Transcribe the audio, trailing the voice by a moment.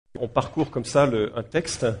on parcourt comme ça un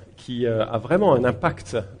texte qui a vraiment un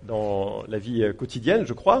impact dans la vie quotidienne,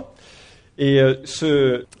 je crois. Et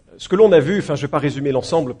ce que l'on a vu, enfin je ne vais pas résumer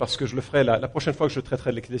l'ensemble parce que je le ferai la prochaine fois que je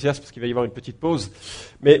traiterai de l'Ecclésiaste parce qu'il va y avoir une petite pause.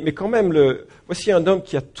 Mais quand même, voici un homme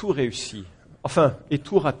qui a tout réussi, enfin, et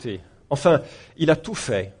tout raté. Enfin, il a tout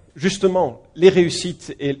fait, justement, les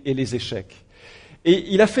réussites et les échecs.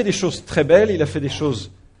 Et il a fait des choses très belles, il a fait des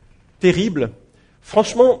choses terribles.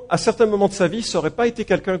 Franchement, à certains moments de sa vie, ça n'aurait pas été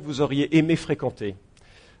quelqu'un que vous auriez aimé fréquenter.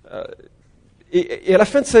 Et à la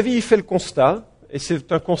fin de sa vie, il fait le constat, et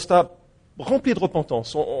c'est un constat rempli de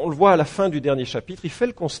repentance. On le voit à la fin du dernier chapitre, il fait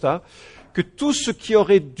le constat que tout ce qui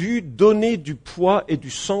aurait dû donner du poids et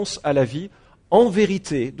du sens à la vie, en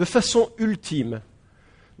vérité, de façon ultime,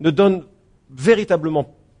 ne donne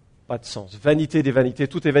véritablement pas de sens. Vanité des vanités,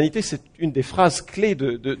 tout est vanité, c'est une des phrases clés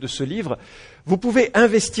de ce livre. Vous pouvez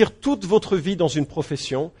investir toute votre vie dans une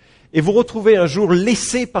profession et vous retrouvez un jour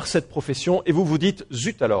laissé par cette profession et vous vous dites «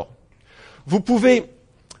 zut alors ». Vous pouvez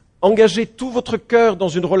engager tout votre cœur dans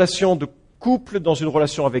une relation de couple, dans une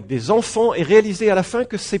relation avec des enfants et réaliser à la fin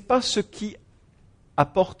que ce n'est pas ce qui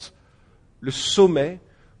apporte le sommet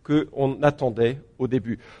qu'on attendait au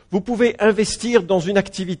début. Vous pouvez investir dans une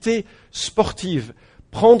activité sportive,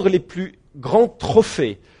 prendre les plus grands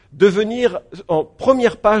trophées, devenir en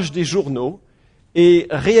première page des journaux et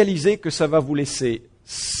réaliser que ça va vous laisser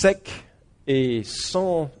sec et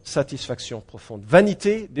sans satisfaction profonde.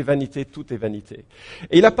 Vanité des vanités, tout est vanité.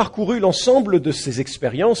 Et il a parcouru l'ensemble de ces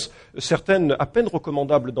expériences, certaines à peine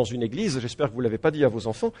recommandables dans une église, j'espère que vous ne l'avez pas dit à vos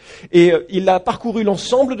enfants, et il a parcouru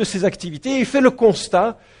l'ensemble de ces activités et il fait le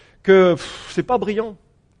constat que c'est pas brillant,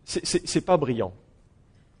 c'est pas brillant.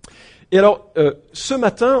 Et alors, ce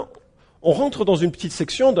matin, on rentre dans une petite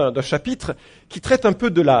section d'un chapitre qui traite un peu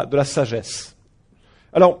de la sagesse.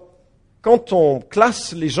 Alors, quand on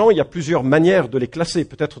classe les gens, il y a plusieurs manières de les classer.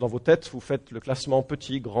 Peut-être dans vos têtes, vous faites le classement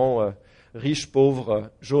petit, grand, riche,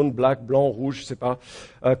 pauvre, jaune, black, blanc, rouge, je ne sais pas,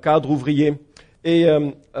 cadre, ouvrier. Et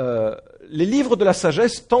les livres de la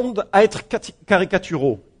sagesse tendent à être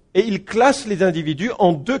caricaturaux. Et ils classent les individus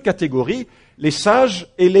en deux catégories, les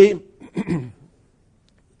sages et les...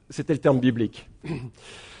 C'était le terme biblique.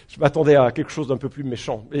 Je m'attendais à quelque chose d'un peu plus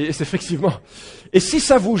méchant. Et c'est effectivement... Et si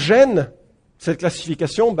ça vous gêne, cette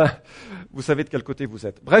classification, vous savez de quel côté vous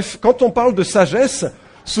êtes. Bref, quand on parle de sagesse,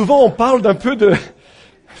 souvent on parle d'un peu de...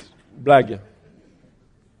 Blague.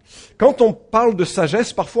 Quand on parle de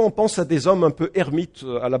sagesse, parfois on pense à des hommes un peu ermites,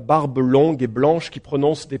 à la barbe longue et blanche, qui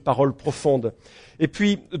prononcent des paroles profondes. Et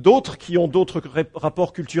puis d'autres qui ont d'autres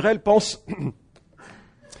rapports culturels pensent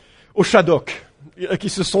aux Shadocks, qui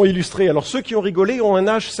se sont illustrés. Alors ceux qui ont rigolé ont un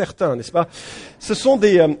âge certain, n'est-ce pas? Ce sont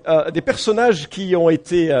des personnages qui ont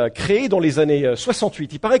été créés dans les années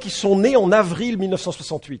 68. Il paraît qu'ils sont nés en avril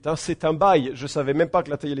 1968. C'est un bail. Je savais même pas que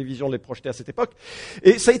la télévision les projetait à cette époque.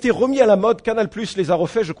 Et ça a été remis à la mode. Canal+ les a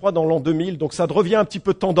refaits, je crois, dans l'an 2000. Donc ça revient un petit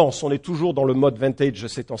peu tendance. On est toujours dans le mode vintage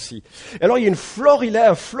ces temps-ci. Et alors il y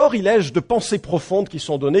a un florilège de pensées profondes qui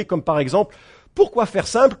sont données, comme par exemple, pourquoi faire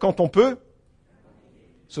simple quand on peut?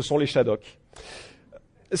 Ce sont les Shadocks.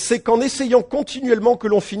 C'est qu'en essayant continuellement que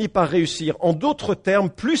l'on finit par réussir. En d'autres termes,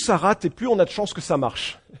 plus ça rate et plus on a de chances que ça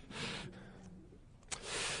marche.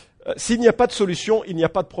 S'il n'y a pas de solution, il n'y a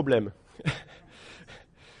pas de problème.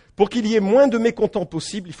 Pour qu'il y ait moins de mécontents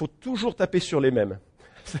possible, il faut toujours taper sur les mêmes.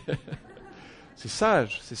 C'est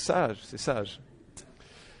sage, c'est sage, c'est sage.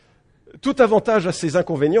 Tout avantage a ses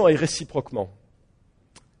inconvénients et réciproquement.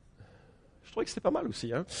 Je trouvais que c'était pas mal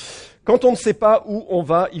aussi. Quand on ne sait pas où on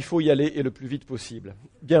va, il faut y aller et le plus vite possible.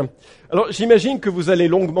 Bien. Alors j'imagine que vous allez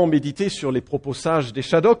longuement méditer sur les propos sages des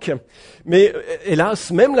Shadocks, mais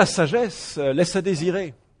hélas, même la sagesse laisse à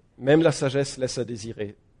désirer. Même la sagesse laisse à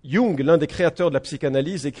désirer. Jung, l'un des créateurs de la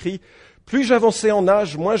psychanalyse, écrit « Plus j'avançais en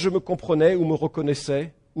âge, moins je me comprenais ou me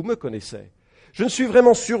reconnaissais ou me connaissais. Je ne suis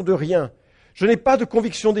vraiment sûr de rien. Je n'ai pas de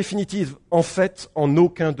conviction définitive, en fait, en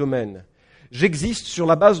aucun domaine. J'existe sur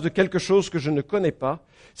la base de quelque chose que je ne connais pas.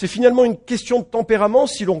 C'est finalement une question de tempérament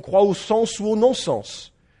si l'on croit au sens ou au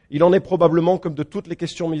non-sens. Il en est probablement comme de toutes les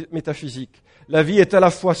questions métaphysiques. La vie est à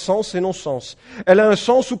la fois sens et non-sens. Elle a un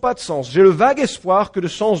sens ou pas de sens. J'ai le vague espoir que le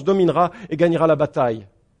sens dominera et gagnera la bataille.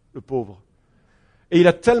 Le pauvre. Et il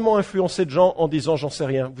a tellement influencé de gens en disant « j'en sais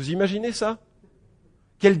rien ». Vous imaginez ça?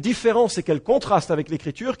 Quelle différence et quel contraste avec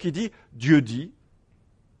l'Écriture qui dit « Dieu dit ».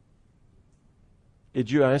 Et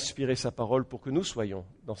Dieu a inspiré sa parole pour que nous soyons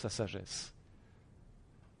dans sa sagesse.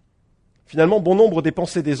 Finalement, bon nombre des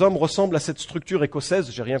pensées des hommes ressemblent à cette structure écossaise.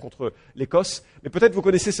 J'ai rien contre l'Écosse, mais peut-être vous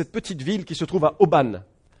connaissez cette petite ville qui se trouve à Oban.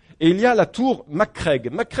 Et il y a la tour MacCraig.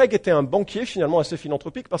 MacCraig était un banquier finalement assez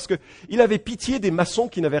philanthropique parce qu'il avait pitié des maçons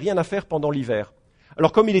qui n'avaient rien à faire pendant l'hiver.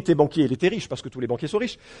 Alors comme il était banquier, il était riche, parce que tous les banquiers sont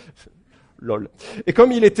riches. Lol. Et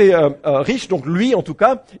comme il était riche, donc lui en tout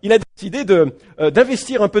cas, il a décidé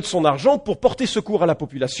d'investir un peu de son argent pour porter secours à la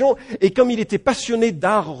population. Et comme il était passionné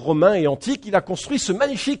d'art romain et antique, il a construit ce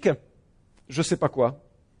magnifique, je sais pas quoi.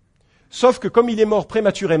 Sauf que comme il est mort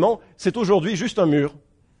prématurément, c'est aujourd'hui juste un mur.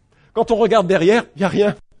 Quand on regarde derrière, il n'y a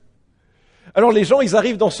rien. Alors les gens, ils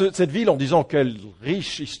arrivent dans cette ville en disant quelle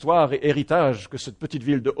riche histoire et héritage que cette petite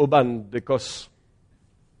ville de Oban d'Écosse.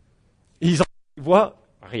 Ils voient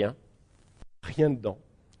rien. Rien dedans.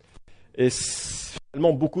 Et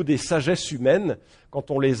finalement, beaucoup des sagesses humaines,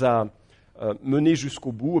 quand on les a menées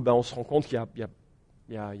jusqu'au bout, on se rend compte qu'il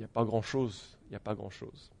n'y a pas grand-chose. Il n'y a pas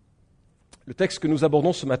grand-chose. Le texte que nous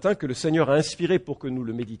abordons ce matin, que le Seigneur a inspiré pour que nous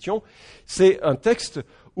le méditions, c'est un texte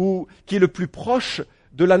qui est le plus proche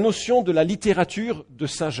de la notion de la littérature de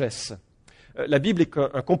sagesse. La Bible est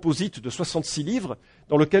un composite de 66 livres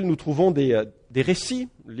dans lequel nous trouvons des récits,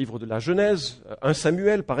 le livre de la Genèse, 1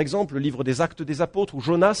 Samuel par exemple, le livre des Actes des Apôtres ou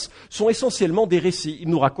Jonas, sont essentiellement des récits. Ils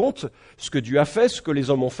nous racontent ce que Dieu a fait, ce que les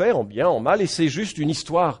hommes ont fait, en bien, en mal, et c'est juste une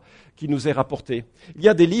histoire qui nous est rapportée. Il y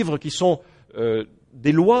a des livres qui sont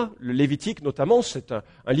des lois, le Lévitique notamment, c'est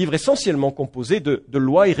un livre essentiellement composé de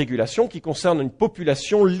lois et régulations qui concernent une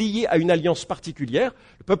population liée à une alliance particulière,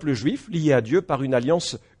 le peuple juif lié à Dieu par une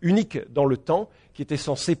alliance unique dans le temps qui était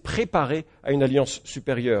censée préparer à une alliance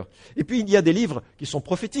supérieure. Et puis il y a des livres qui sont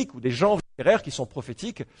prophétiques ou des genres littéraires qui sont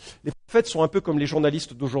prophétiques. Les prophètes sont un peu comme les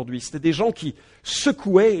journalistes d'aujourd'hui. C'était des gens qui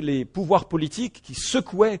secouaient les pouvoirs politiques, qui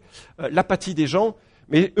secouaient l'apathie des gens.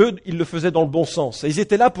 Mais eux, ils le faisaient dans le bon sens. Et ils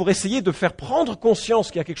étaient là pour essayer de faire prendre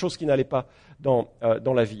conscience qu'il y a quelque chose qui n'allait pas dans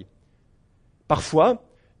la vie. Parfois,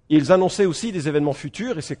 ils annonçaient aussi des événements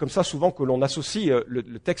futurs, et c'est comme ça souvent que l'on associe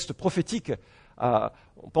le texte prophétique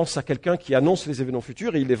on pense à quelqu'un qui annonce les événements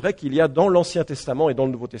futurs, et il est vrai qu'il y a dans l'Ancien Testament et dans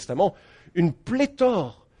le Nouveau Testament une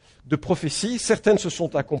pléthore de prophéties. Certaines se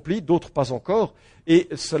sont accomplies, d'autres pas encore, et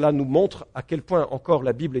cela nous montre à quel point encore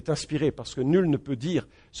la Bible est inspirée, parce que nul ne peut dire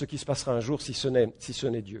ce qui se passera un jour si ce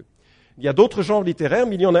n'est Dieu. Il y a d'autres genres littéraires,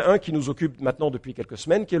 mais il y en a un qui nous occupe maintenant depuis quelques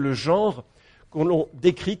semaines, qui est le genre qu'on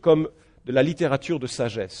décrit comme de la littérature de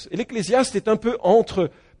sagesse. Et l'Ecclésiaste est un peu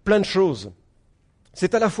entre plein de choses.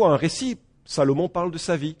 C'est à la fois un récit, Salomon parle de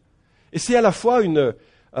sa vie, et c'est à la fois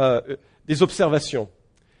des observations.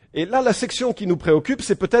 Et là, la section qui nous préoccupe,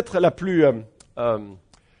 c'est peut-être la plus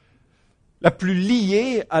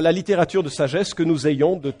liée à la littérature de sagesse que nous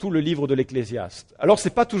ayons de tout le livre de l'Ecclésiaste. Alors, c'est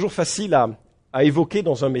pas toujours facile à évoquer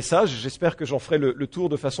dans un message. J'espère que j'en ferai le tour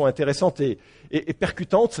de façon intéressante et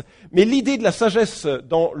percutante. Mais l'idée de la sagesse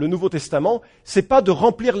dans le Nouveau Testament, c'est pas de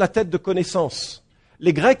remplir la tête de connaissances.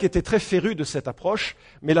 Les Grecs étaient très férus de cette approche,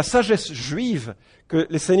 mais la sagesse juive que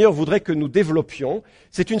les Seigneurs voudraient que nous développions,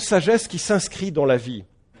 c'est une sagesse qui s'inscrit dans la vie.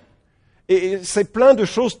 Et c'est plein de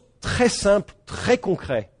choses très simples, très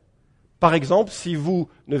concrètes. Par exemple, si vous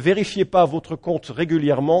ne vérifiez pas votre compte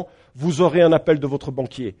régulièrement, vous aurez un appel de votre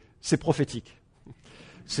banquier. C'est prophétique.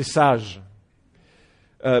 C'est sage.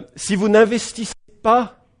 Si vous n'investissez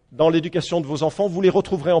pas dans l'éducation de vos enfants, vous les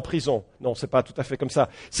retrouverez en prison. Non, c'est pas tout à fait comme ça.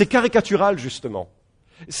 C'est caricatural, justement.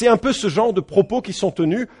 C'est un peu ce genre de propos qui sont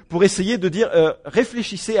tenus pour essayer de dire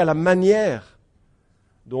réfléchissez à la manière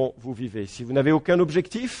dont vous vivez. Si vous n'avez aucun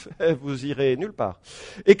objectif, vous irez nulle part.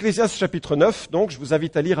 Ecclésiaste chapitre 9, donc je vous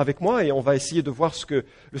invite à lire avec moi et on va essayer de voir ce que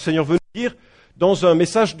le Seigneur veut nous dire dans un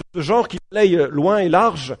message de ce genre qui balaye loin et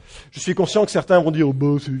large. Je suis conscient que certains vont dire oh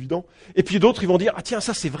bah c'est évident, et puis d'autres ils vont dire ah tiens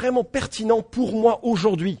ça c'est vraiment pertinent pour moi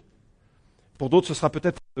aujourd'hui. Pour d'autres ce sera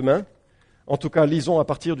peut-être demain. En tout cas, lisons à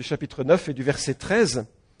partir du chapitre 9 et du verset 13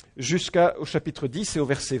 jusqu'au chapitre 10 et au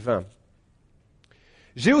verset 20.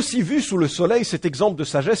 J'ai aussi vu sous le soleil cet exemple de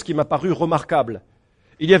sagesse qui m'a paru remarquable.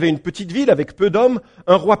 Il y avait une petite ville avec peu d'hommes,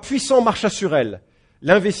 un roi puissant marcha sur elle,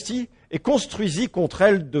 l'investit et construisit contre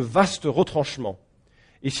elle de vastes retranchements.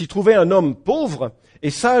 Il s'y trouvait un homme pauvre et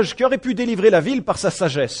sage qui aurait pu délivrer la ville par sa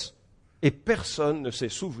sagesse. Et personne ne s'est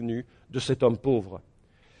souvenu de cet homme pauvre.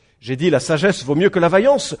 J'ai dit, la sagesse vaut mieux que la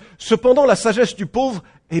vaillance. Cependant, la sagesse du pauvre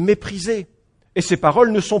est méprisée, et ses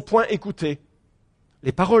paroles ne sont point écoutées.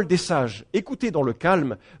 Les paroles des sages, écoutées dans le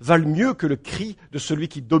calme, valent mieux que le cri de celui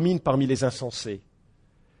qui domine parmi les insensés.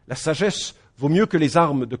 La sagesse vaut mieux que les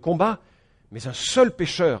armes de combat, mais un seul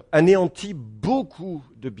pécheur anéantit beaucoup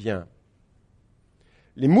de bien.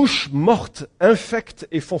 Les mouches mortes infectent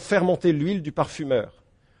et font fermenter l'huile du parfumeur.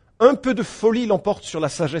 Un peu de folie l'emporte sur la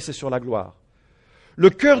sagesse et sur la gloire. Le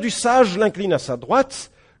cœur du sage l'incline à sa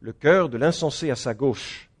droite, le cœur de l'insensé à sa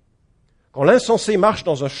gauche. Quand l'insensé marche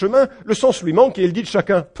dans un chemin, le sens lui manque et il dit de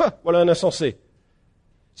chacun « Pah, voilà un insensé ».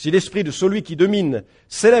 Si l'esprit de celui qui domine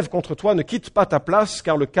s'élève contre toi, ne quitte pas ta place,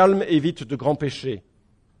 car le calme évite de grands péchés.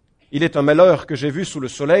 Il est un malheur que j'ai vu sous le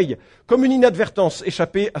soleil, comme une inadvertance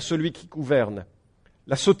échappée à celui qui gouverne.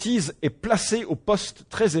 La sottise est placée au poste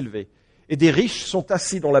très élevé, et des riches sont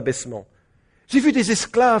assis dans l'abaissement. J'ai vu des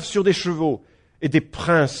esclaves sur des chevaux, et des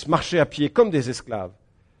princes marcher à pied comme des esclaves.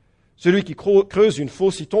 Celui qui creuse une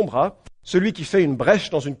fosse y tombera, celui qui fait une brèche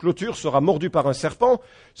dans une clôture sera mordu par un serpent,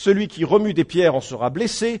 celui qui remue des pierres en sera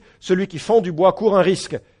blessé, celui qui fend du bois court un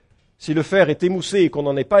risque. Si le fer est émoussé et qu'on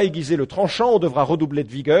n'en ait pas aiguisé le tranchant, on devra redoubler de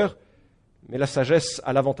vigueur, mais la sagesse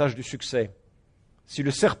a l'avantage du succès. Si le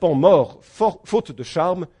serpent mord faute de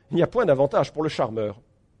charme, il n'y a point d'avantage pour le charmeur.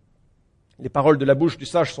 Les paroles de la bouche du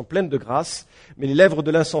sage sont pleines de grâce, mais les lèvres de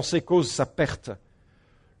l'insensé causent sa perte.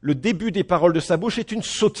 Le début des paroles de sa bouche est une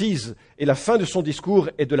sottise, et la fin de son discours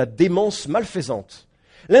est de la démence malfaisante.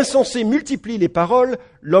 L'insensé multiplie les paroles,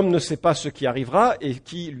 l'homme ne sait pas ce qui arrivera, et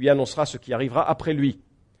qui lui annoncera ce qui arrivera après lui.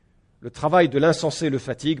 Le travail de l'insensé le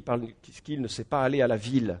fatigue parce qu'il ne sait pas aller à la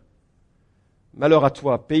ville. Malheur à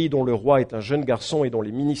toi, pays dont le roi est un jeune garçon et dont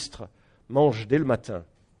les ministres mangent dès le matin.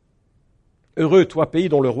 Heureux, toi, pays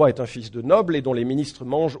dont le roi est un fils de noble et dont les ministres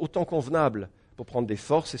mangent au temps convenable pour prendre des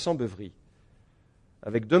forces et sans beuverie.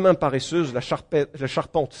 Avec 2 mains paresseuses, la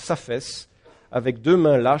charpente s'affaisse. Avec 2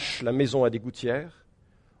 mains lâches, la maison a des gouttières.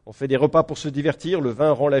 On fait des repas pour se divertir, le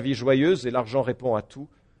vin rend la vie joyeuse et l'argent répond à tout.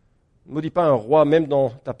 Ne maudis pas un roi, même dans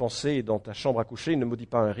ta pensée et dans ta chambre à coucher, ne maudis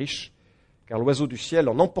pas un riche, car l'oiseau du ciel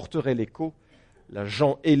en emporterait l'écho, la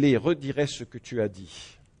gent ailée redirait ce que tu as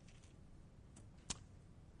dit.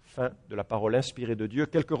 Fin de la parole inspirée de Dieu.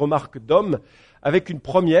 Quelques remarques d'hommes, avec une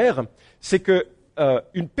première, c'est que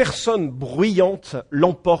une personne bruyante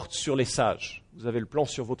l'emporte sur les sages. Vous avez le plan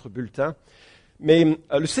sur votre bulletin. Mais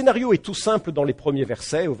le scénario est tout simple dans les premiers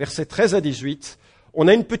versets. Au verset 13 à 18, on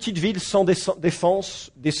a une petite ville sans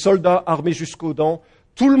défense, des soldats armés jusqu'aux dents.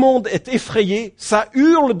 Tout le monde est effrayé, ça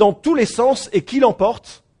hurle dans tous les sens. Et qui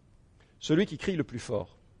l'emporte ? Celui qui crie le plus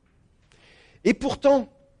fort. Et pourtant,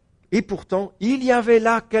 il y avait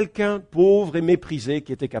là quelqu'un pauvre et méprisé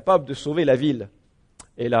qui était capable de sauver la ville.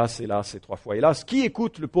 Hélas, 3 fois hélas. Qui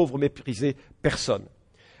écoute le pauvre méprisé ? Personne.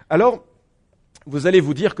 Alors, vous allez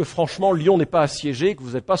vous dire que franchement, Lyon n'est pas assiégé, que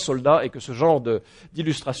vous n'êtes pas soldat et que ce genre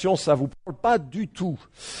d'illustration, ça ne vous parle pas du tout.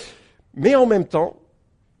 Mais en même temps,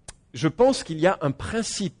 je pense qu'il y a un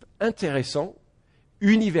principe intéressant,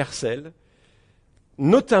 universel,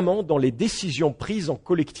 notamment dans les décisions prises en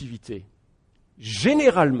collectivité.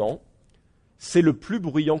 Généralement, c'est le plus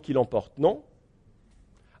bruyant qui l'emporte, non ?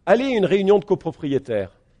 Allez à une réunion de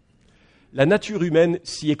copropriétaires. La nature humaine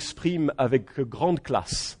s'y exprime avec grande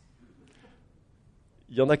classe.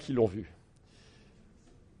 Il y en a qui l'ont vu.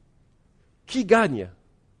 Qui gagne ?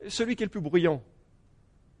 Celui qui est le plus bruyant.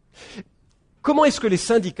 Comment est-ce que les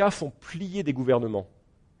syndicats font plier des gouvernements ?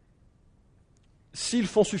 S'ils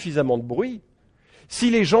font suffisamment de bruit, si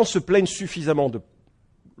les gens se plaignent suffisamment de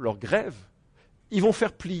leur grève, ils vont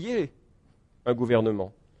faire plier un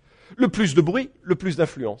gouvernement. Le plus de bruit, le plus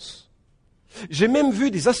d'influence. J'ai même vu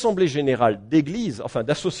des assemblées générales d'églises, enfin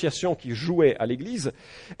d'associations qui jouaient à l'église,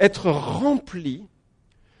 être remplies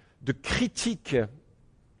de critiques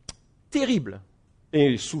terribles,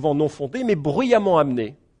 et souvent non fondées, mais bruyamment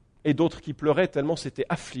amenées, et d'autres qui pleuraient tellement c'était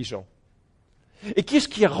affligeant. Et qu'est-ce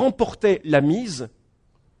qui remportait la mise ?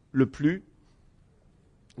 Le plus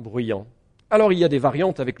bruyant. Alors il y a des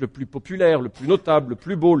variantes avec le plus populaire, le plus notable, le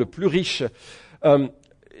plus beau, le plus riche.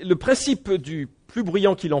 Le principe du plus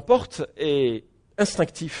bruyant qui l'emporte est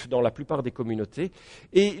instinctif dans la plupart des communautés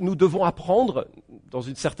et nous devons apprendre, dans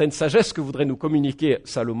une certaine sagesse que voudrait nous communiquer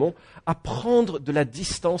Salomon, à prendre de la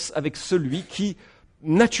distance avec celui qui,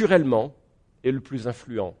 naturellement, est le plus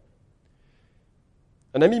influent.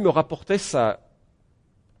 Un ami me rapportait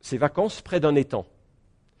ses vacances près d'un étang.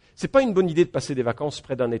 Ce n'est pas une bonne idée de passer des vacances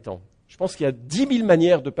près d'un étang. Je pense qu'il y a 10 000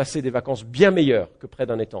 manières de passer des vacances bien meilleures que près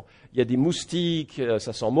d'un étang. Il y a des moustiques,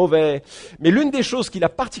 ça sent mauvais. Mais l'une des choses qui l'a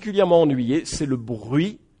particulièrement ennuyé, c'est le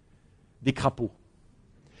bruit des crapauds.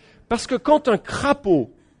 Parce que quand un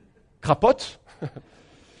crapaud crapote,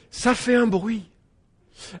 ça fait un bruit.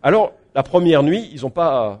 Alors, la première nuit, ils n'ont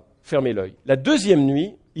pas fermé l'œil. La deuxième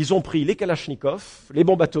nuit, ils ont pris les kalachnikovs, les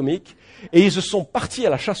bombes atomiques, et ils se sont partis à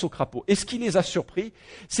la chasse aux crapauds. Et ce qui les a surpris,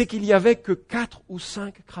 c'est qu'il n'y avait que 4 ou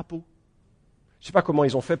 5 crapauds. Je ne sais pas comment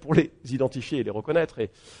ils ont fait pour les identifier et les reconnaître, et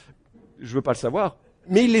je ne veux pas le savoir.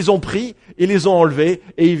 Mais ils les ont pris, et les ont enlevés,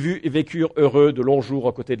 et ils vécurent heureux de longs jours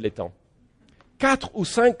à côté de l'étang. 4 ou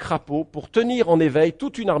 5 crapauds pour tenir en éveil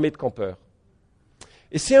toute une armée de campeurs.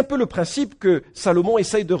 Et c'est un peu le principe que Salomon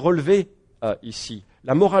essaye de relever ici.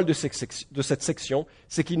 La morale de cette section,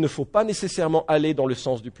 c'est qu'il ne faut pas nécessairement aller dans le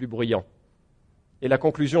sens du plus bruyant. Et la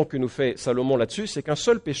conclusion que nous fait Salomon là-dessus, c'est qu'un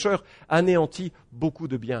seul pécheur anéantit beaucoup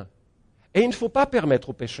de biens. Et il ne faut pas permettre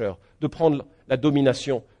aux pécheurs de prendre la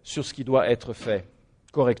domination sur ce qui doit être fait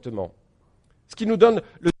correctement. Ce qui nous donne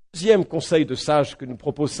le deuxième conseil de sage que nous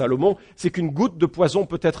propose Salomon, c'est qu'une goutte de poison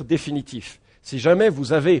peut être définitive. Si jamais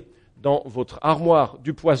vous avez dans votre armoire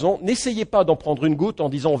du poison, n'essayez pas d'en prendre une goutte en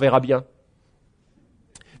disant on verra bien.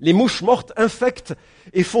 Les mouches mortes infectent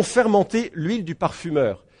et font fermenter l'huile du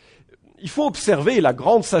parfumeur. Il faut observer la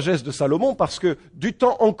grande sagesse de Salomon parce que du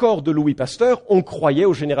temps encore de Louis Pasteur, on croyait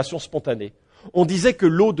aux générations spontanées. On disait que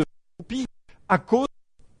l'eau devenait croupie à cause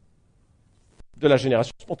de la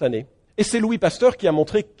génération spontanée. Et c'est Louis Pasteur qui a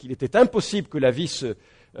montré qu'il était impossible que la vie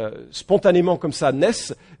spontanément comme ça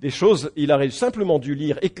naisse des choses. Il aurait simplement dû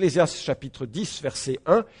lire Ecclésiaste chapitre 10, verset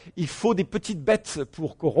 1. Il faut des petites bêtes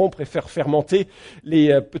pour corrompre et faire fermenter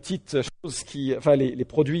les petites choses les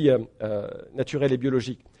produits naturels et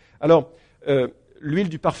biologiques. Alors, l'huile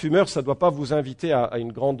du parfumeur, ça ne doit pas vous inviter à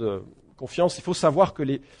une grande confiance. Il faut savoir que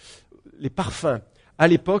les parfums, à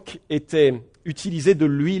l'époque, étaient utilisés de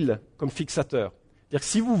l'huile comme fixateur. C'est-à-dire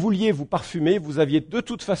que si vous vouliez vous parfumer, vous aviez de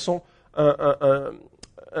toute façon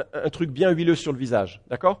un truc bien huileux sur le visage,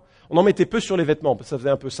 d'accord ? On en mettait peu sur les vêtements, parce que ça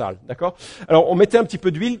faisait un peu sale, d'accord ? Alors, on mettait un petit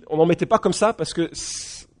peu d'huile, on n'en mettait pas comme ça, parce que...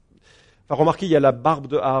 remarquez, il y a la barbe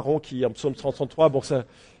de Aaron qui est en psaume 133, bon ça...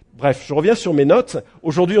 Bref, je reviens sur mes notes.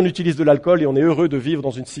 Aujourd'hui, on utilise de l'alcool et on est heureux de vivre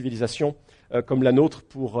dans une civilisation comme la nôtre.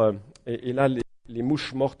 Et là, les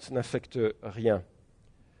mouches mortes n'infectent rien.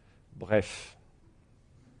 Bref.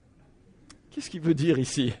 Qu'est-ce qu'il veut dire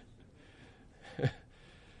ici ?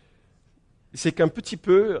 C'est qu'un petit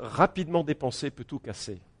peu rapidement dépensé peut tout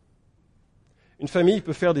casser. Une famille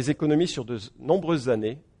peut faire des économies sur de nombreuses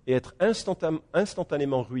années et être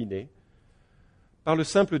instantanément ruinée par le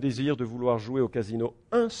simple désir de vouloir jouer au casino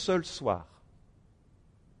un seul soir.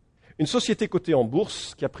 Une société cotée en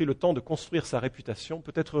bourse qui a pris le temps de construire sa réputation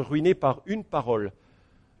peut être ruinée par une parole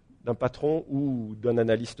d'un patron ou d'un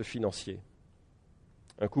analyste financier.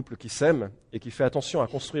 Un couple qui s'aime et qui fait attention à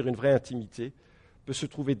construire une vraie intimité peut se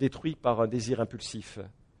trouver détruit par un désir impulsif.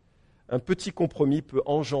 Un petit compromis peut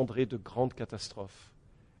engendrer de grandes catastrophes.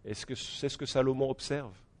 Est-ce que c'est ce que Salomon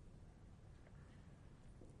observe ?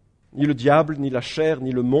 Ni le diable, ni la chair,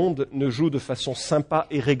 ni le monde ne jouent de façon sympa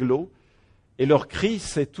et réglo, et leur cri,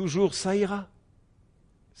 c'est toujours « ça ira,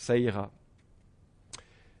 ça ira ».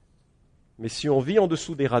 Mais si on vit en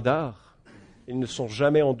dessous des radars, ils ne sont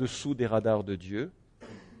jamais en dessous des radars de Dieu,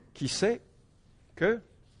 qui sait que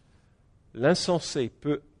l'insensé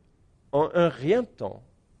peut, en un rien de temps,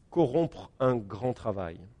 corrompre un grand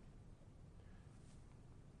travail.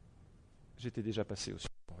 J'étais déjà passé au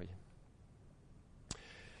suivant, oui.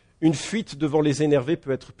 Une fuite devant les énervés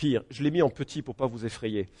peut être pire. Je l'ai mis en petit pour ne pas vous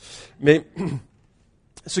effrayer. Mais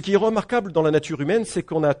ce qui est remarquable dans la nature humaine, c'est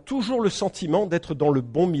qu'on a toujours le sentiment d'être dans le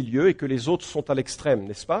bon milieu et que les autres sont à l'extrême,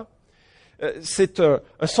 n'est-ce pas ? C'est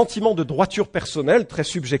un sentiment de droiture personnelle, très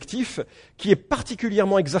subjectif, qui est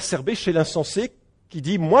particulièrement exacerbé chez l'insensé, qui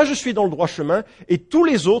dit « moi je suis dans le droit chemin et tous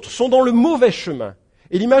les autres sont dans le mauvais chemin ».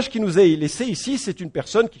 Et l'image qui nous est laissée ici, c'est une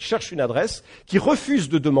personne qui cherche une adresse, qui refuse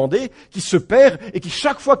de demander, qui se perd et qui,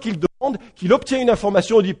 chaque fois qu'il demande, qu'il obtient une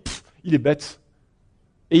information, il dit « il est bête ».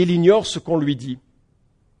 Et il ignore ce qu'on lui dit.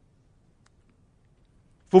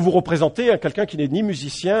 Il faut vous représenter quelqu'un qui n'est ni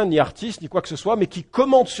musicien, ni artiste, ni quoi que ce soit, mais qui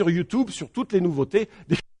commente sur YouTube, sur toutes les nouveautés,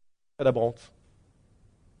 des choses cadabrantes.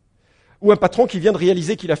 Ou un patron qui vient de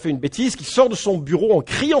réaliser qu'il a fait une bêtise, qui sort de son bureau en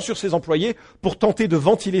criant sur ses employés pour tenter de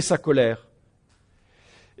ventiler sa colère.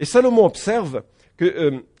 Et Salomon observe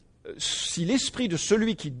que si l'esprit de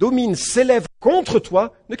celui qui domine s'élève contre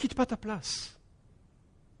toi, ne quitte pas ta place.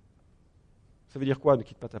 Ça veut dire quoi, ne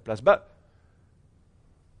quitte pas ta place ?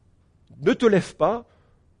 Ne te lève pas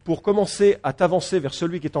pour commencer à t'avancer vers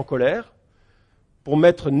celui qui est en colère, pour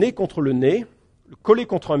mettre nez contre le nez, le coller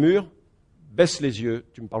contre un mur, baisse les yeux,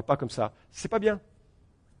 tu ne me parles pas comme ça. C'est pas bien.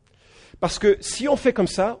 Parce que si on fait comme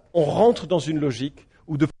ça, on rentre dans une logique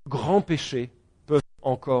où de grands péchés peuvent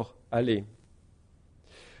encore aller.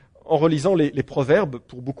 En relisant les proverbes,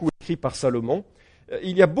 pour beaucoup écrits par Salomon,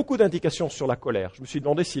 il y a beaucoup d'indications sur la colère. Je me suis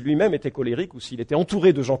demandé si lui-même était colérique ou s'il était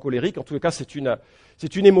entouré de gens colériques. En tout cas, c'est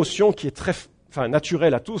une émotion qui est très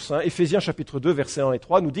naturelle à tous. Éphésiens chapitre 2, versets 1 et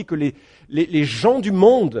 3 nous dit que les gens du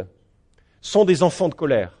monde sont des enfants de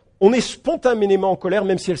colère. On est spontanément en colère,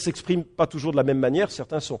 même si elle ne s'exprime pas toujours de la même manière.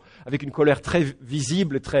 Certains sont avec une colère très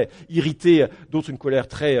visible, très irritée, d'autres une colère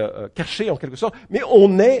très cachée en quelque sorte. Mais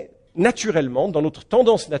on est naturellement, dans notre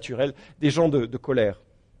tendance naturelle, des gens de colère.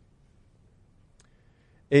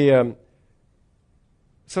 Et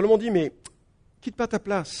Salomon dit, mais quitte pas ta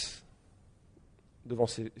place devant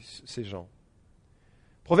ces gens.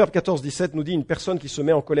 Proverbe 14, 17 nous dit, une personne qui se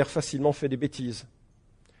met en colère facilement fait des bêtises.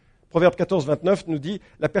 Proverbe 14, 29 nous dit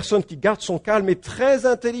 « La personne qui garde son calme est très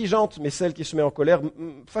intelligente, mais celle qui se met en colère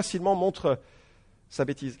facilement montre sa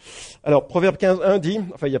bêtise. » Alors, Proverbe 15, 1 dit,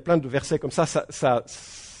 enfin il y a plein de versets comme ça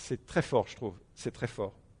c'est très fort, je trouve, c'est très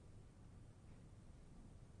fort.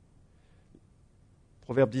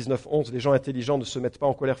 Proverbe 19, 11, « Les gens intelligents ne se mettent pas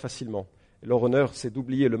en colère facilement. Et leur honneur, c'est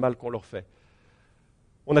d'oublier le mal qu'on leur fait. »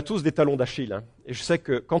 On a tous des talons d'Achille, hein, et je sais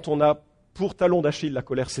que quand on a pour talon d'Achille la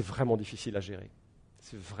colère, c'est vraiment difficile à gérer.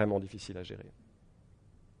 C'est vraiment difficile à gérer.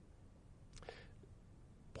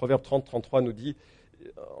 Proverbe 30, 33 nous dit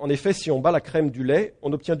 « En effet, si on bat la crème du lait,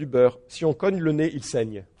 on obtient du beurre. Si on cogne le nez, il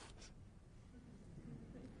saigne.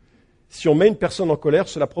 Si on met une personne en colère,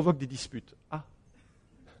 cela provoque des disputes. » Ah,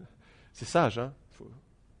 c'est sage, hein.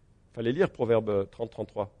 Fallait lire Proverbe 30,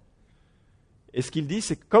 33. Et ce qu'il dit,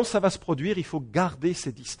 c'est que quand ça va se produire, il faut garder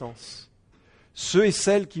ses distances. Ceux et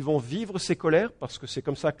celles qui vont vivre ces colères, parce que c'est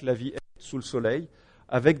comme ça que la vie est sous le soleil,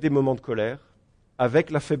 avec des moments de colère,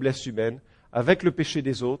 avec la faiblesse humaine, avec le péché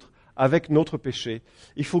des autres, avec notre péché,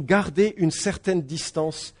 il faut garder une certaine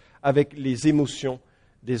distance avec les émotions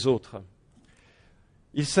des autres.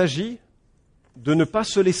 Il s'agit de ne pas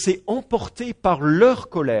se laisser emporter par leur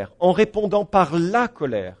colère, en répondant par la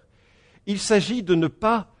colère. Il s'agit de ne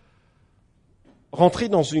pas rentrer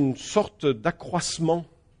dans une sorte d'accroissement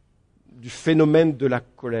du phénomène de la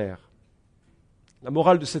colère. La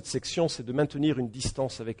morale de cette section, c'est de maintenir une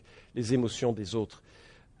distance avec les émotions des autres.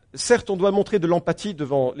 Certes, on doit montrer de l'empathie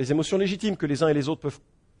devant les émotions légitimes que les uns et les autres peuvent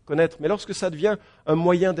connaître, mais lorsque ça devient un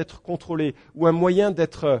moyen d'être contrôlé ou un moyen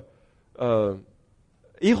d'être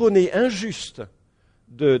erroné, injuste,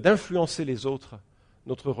 d'influencer les autres,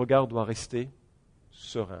 notre regard doit rester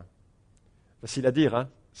serein. Facile à dire, hein?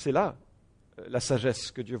 C'est là la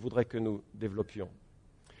sagesse que Dieu voudrait que nous développions.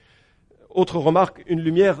 Autre remarque, une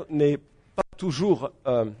lumière n'est pas toujours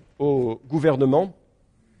au gouvernement.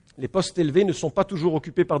 Les postes élevés ne sont pas toujours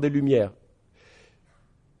occupés par des lumières.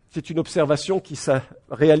 C'est une observation qui se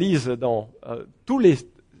réalise dans toutes les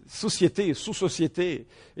sociétés, sous-sociétés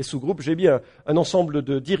et sous-groupes. J'ai mis un ensemble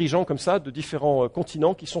de dirigeants comme ça, de différents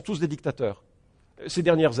continents, qui sont tous des dictateurs ces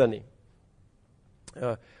dernières années.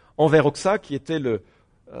 Enver Hoxha, qui était le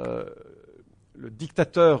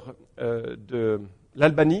dictateur de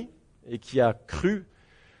l'Albanie et qui a cru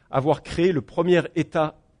avoir créé le premier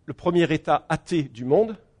État athée du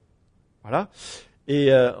monde, voilà,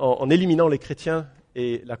 et en éliminant les chrétiens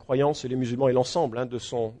et la croyance et les musulmans et l'ensemble de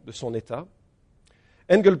son État.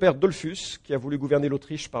 Engelbert Dollfuss, qui a voulu gouverner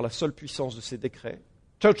l'Autriche par la seule puissance de ses décrets.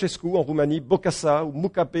 Ceausescu en Roumanie, Bokassa ou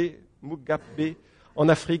Mugabe en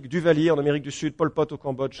Afrique, Duvalier en Amérique du Sud, Pol Pot au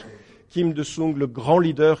Cambodge, Kim Il-sung, le grand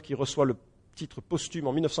leader qui reçoit le titre posthume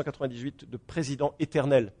en 1998 de président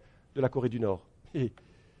éternel de la Corée du Nord. Et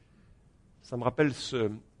ça me rappelle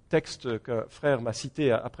ce texte qu'un frère m'a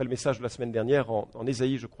cité après le message de la semaine dernière en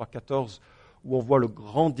Ésaïe, je crois, 14, où on voit le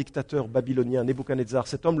grand dictateur babylonien, Nebuchadnezzar,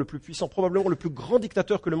 cet homme le plus puissant, probablement le plus grand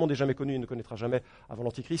dictateur que le monde ait jamais connu et ne connaîtra jamais avant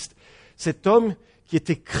l'Antichrist. Cet homme qui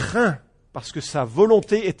était craint parce que sa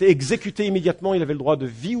volonté était exécutée immédiatement, il avait le droit de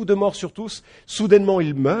vie ou de mort sur tous. Soudainement,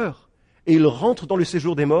 il meurt et il rentre dans le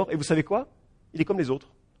séjour des morts. Et vous savez quoi? Il est comme les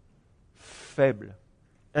autres, faible,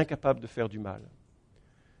 incapable de faire du mal.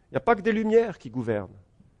 Il n'y a pas que des lumières qui gouvernent.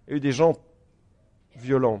 Il y a eu des gens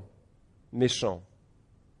violents, méchants.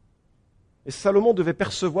 Et Salomon devait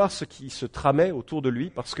percevoir ce qui se tramait autour de lui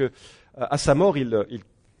parce que, à sa mort, il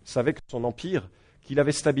savait que son empire, qu'il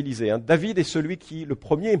avait stabilisé. David est celui qui, le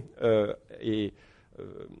premier,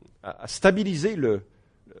 a stabilisé le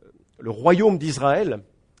royaume d'Israël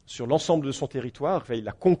sur l'ensemble de son territoire. Enfin, il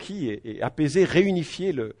a conquis et apaisé,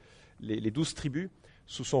 réunifié les 12 tribus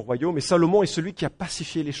sous son royaume. Et Salomon est celui qui a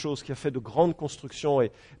pacifié les choses, qui a fait de grandes constructions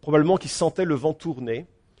et probablement qui sentait le vent tourner.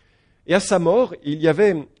 Et à sa mort, il y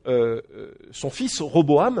avait son fils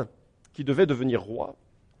Roboam qui devait devenir roi.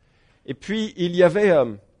 Et puis il y avait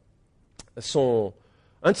un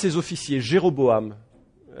de ses officiers, Jéroboam,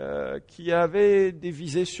 qui avait des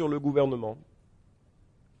visées sur le gouvernement.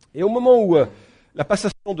 Et au moment où la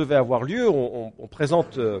passation devait avoir lieu, on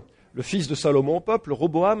présente le fils de Salomon au peuple,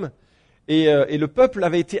 Roboam, et le peuple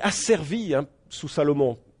avait été asservi sous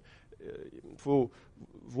Salomon. Il faut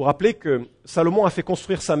vous rappeler que Salomon a fait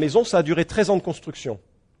construire sa maison, ça a duré 13 ans de construction.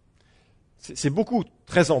 C'est beaucoup,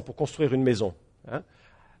 13 ans pour construire une maison,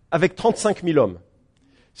 avec 35 000 hommes.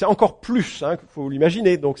 C'est encore plus, il faut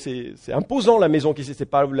l'imaginer. Donc c'est imposant la maison qui c'est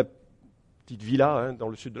pas la petite villa dans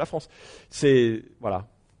le sud de la France. C'est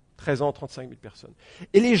 13 ans, 35 000 personnes.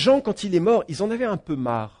 Et les gens, quand il est mort, ils en avaient un peu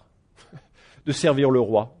marre de servir le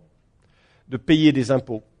roi, de payer des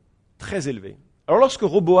impôts très élevés. Alors lorsque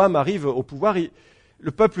Roboam arrive au pouvoir,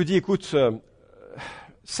 le peuple dit, écoute,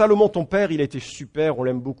 Salomon, ton père, il a été super, on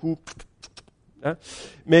l'aime beaucoup. Hein,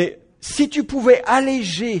 mais si tu pouvais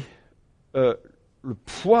alléger le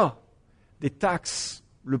poids des taxes,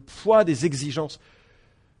 le poids des exigences,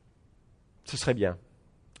 ce serait bien.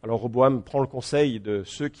 Alors Roboam prend le conseil de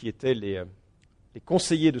ceux qui étaient les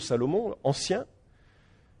conseillers de Salomon, anciens,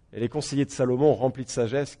 et les conseillers de Salomon, remplis de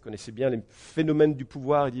sagesse, qui connaissaient bien les phénomènes du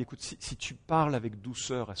pouvoir, il dit, écoute, si tu parles avec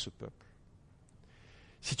douceur à ce peuple,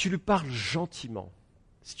 si tu lui parles gentiment,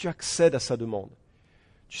 si tu accèdes à sa demande,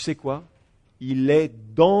 tu sais quoi? Il est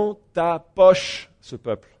dans ta poche, ce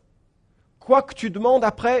peuple. Quoi que tu demandes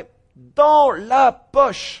après, dans la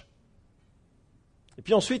poche. Et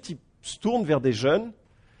puis ensuite, il se tourne vers des jeunes,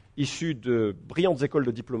 issus de brillantes écoles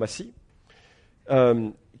de diplomatie,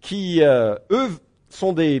 qui, eux,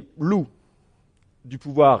 sont des loups du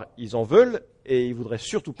pouvoir. Ils en veulent et ils ne voudraient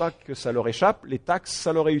surtout pas que ça leur échappe. Les taxes,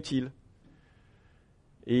 ça leur est utile.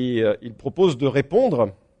 Et il propose de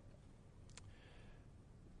répondre.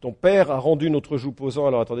 Ton père a rendu notre joug pesant.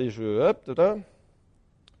 Alors attendez,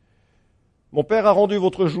 Mon père a rendu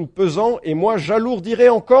votre joug pesant et moi j'alourdirai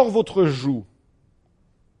encore votre joug.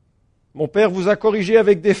 Mon père vous a corrigé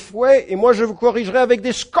avec des fouets et moi je vous corrigerai avec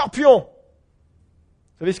des scorpions.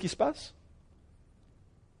 Vous savez ce qui se passe?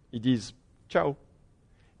 Ils disent ciao.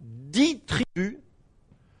 10 tribus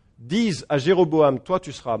disent à Jéroboam, toi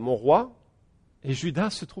tu seras mon roi, et Judas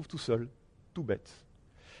se trouve tout seul, tout bête.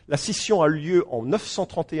 La scission a lieu en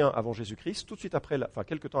 931 avant Jésus-Christ, tout de suite après,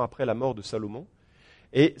 quelque temps après la mort de Salomon,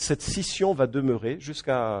 et cette scission va demeurer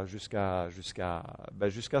jusqu'à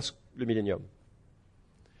le millénium.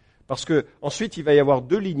 Parce que ensuite il va y avoir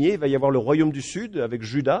 2 lignées, il va y avoir le royaume du Sud avec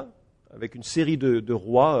Juda, avec une série de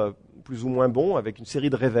rois plus ou moins bons, avec une série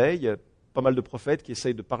de réveils, pas mal de prophètes qui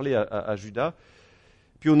essayent de parler à Juda.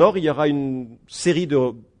 Puis au nord, il y aura une série de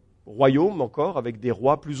royaumes encore, avec des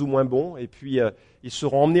rois plus ou moins bons, et puis ils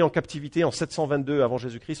seront emmenés en captivité en 722 avant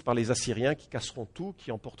Jésus-Christ par les Assyriens, qui casseront tout,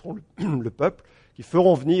 qui emporteront le peuple, qui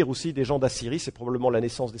feront venir aussi des gens d'Assyrie, c'est probablement la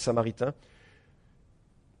naissance des Samaritains.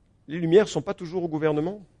 Les Lumières ne sont pas toujours au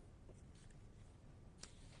gouvernement.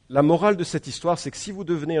 La morale de cette histoire, c'est que si vous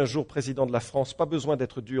devenez un jour président de la France, pas besoin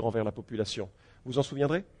d'être dur envers la population. Vous vous en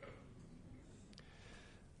souviendrez?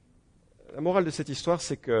 La morale de cette histoire,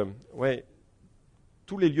 c'est que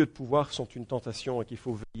tous les lieux de pouvoir sont une tentation et qu'il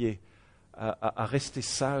faut veiller à rester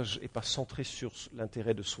sage et pas centré sur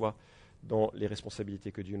l'intérêt de soi dans les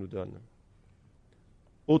responsabilités que Dieu nous donne.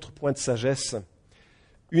 Autre point de sagesse,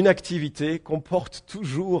 une activité comporte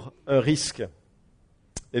toujours un risque.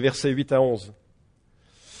 Les versets 8 à 11.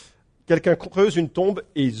 Quelqu'un creuse une tombe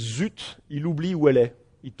et zut, il oublie où elle est.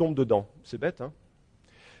 Il tombe dedans. C'est bête, hein?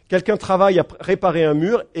 Quelqu'un travaille à réparer un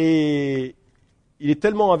mur et il est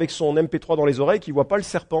tellement avec son MP3 dans les oreilles qu'il ne voit pas le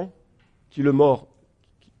serpent qui le mord.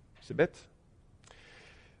 C'est bête.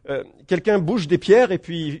 Quelqu'un bouge des pierres et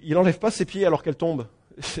puis il n'enlève pas ses pieds alors qu'elles tombent.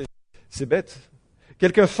 C'est bête.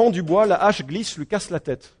 Quelqu'un fend du bois, la hache glisse, lui casse la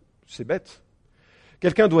tête. C'est bête.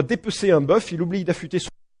 Quelqu'un doit dépecer un bœuf, il oublie d'affûter son...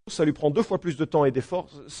 Ça lui prend 2 fois plus de temps et d'efforts,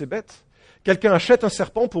 c'est bête. Quelqu'un achète un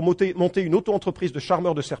serpent pour monter une auto-entreprise de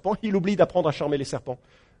charmeur de serpents, il oublie d'apprendre à charmer les serpents.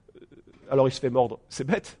 Alors il se fait mordre, c'est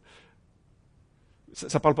bête. Ça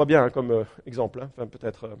ne parle pas bien comme exemple, enfin,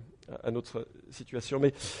 peut-être à notre situation,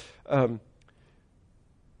 mais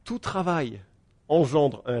tout travail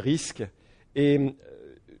engendre un risque et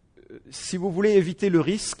si vous voulez éviter le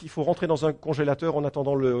risque, il faut rentrer dans un congélateur en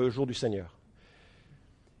attendant le jour du Seigneur.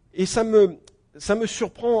 Et ça me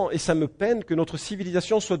surprend et ça me peine que notre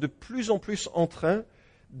civilisation soit de plus en plus en train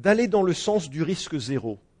d'aller dans le sens du risque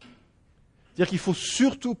zéro. C'est-à-dire qu'il ne faut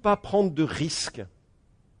surtout pas prendre de risques.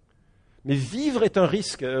 Mais vivre est un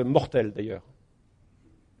risque mortel d'ailleurs.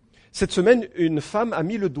 Cette semaine, une femme a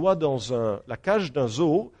mis le doigt dans la cage d'un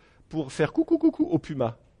zoo pour faire coucou coucou au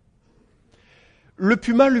puma. Le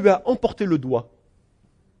puma lui a emporté le doigt.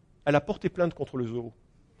 Elle a porté plainte contre le zoo.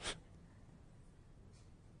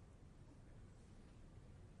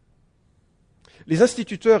 Les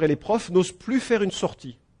instituteurs et les profs n'osent plus faire une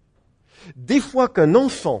sortie. Des fois qu'un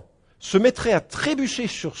enfant se mettrait à trébucher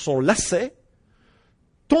sur son lacet,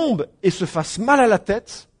 tombe et se fasse mal à la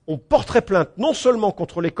tête, on porterait plainte non seulement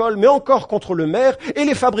contre l'école, mais encore contre le maire et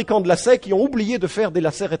les fabricants de lacets qui ont oublié de faire des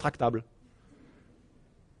lacets rétractables.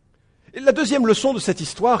 Et la deuxième leçon de cette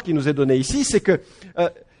histoire qui nous est donnée ici, c'est que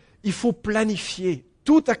il faut planifier.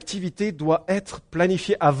 Toute activité doit être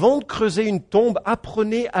planifiée. Avant de creuser une tombe,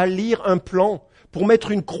 apprenez à lire un plan pour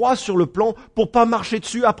mettre une croix sur le plan pour pas marcher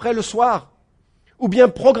dessus après le soir. Ou bien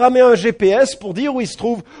programmer un GPS pour dire où il se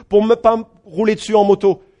trouve pour ne pas rouler dessus en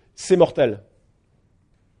moto. C'est mortel.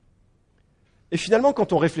 Et finalement,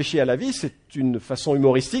 quand on réfléchit à la vie, c'est une façon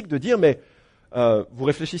humoristique de dire, mais Vous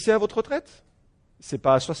réfléchissez à votre retraite? C'est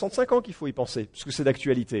pas à 65 ans qu'il faut y penser, puisque c'est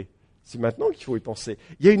d'actualité. C'est maintenant qu'il faut y penser.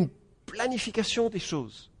 Il y a une planification des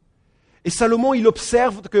choses. Et Salomon, il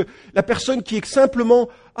observe que la personne qui est simplement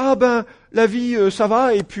 « Ah ben, la vie, ça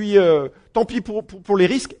va, et puis tant pis pour les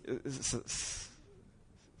risques », ça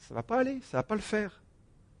va pas aller, ça va pas le faire.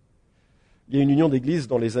 Il y a une union d'église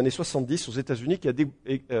dans les années 70 aux États-Unis qui a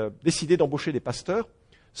décidé d'embaucher des pasteurs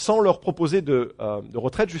sans leur proposer de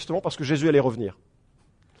retraite, justement parce que Jésus allait revenir.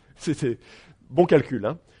 C'était bon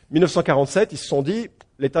calcul. 1947, ils se sont dit,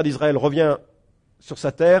 l'État d'Israël revient sur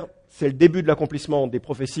sa terre, c'est le début de l'accomplissement des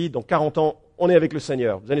prophéties, dans 40 ans, on est avec le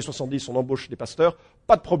Seigneur. Les années 70, on embauche des pasteurs,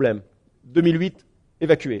 pas de problème. 2008,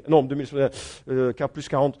 évacué. Non, plus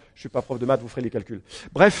 40, je ne suis pas prof de maths, vous ferez les calculs.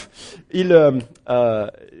 Bref,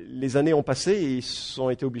 les années ont passé et ils ont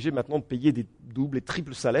été obligés maintenant de payer des doubles et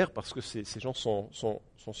triples salaires parce que ces gens sont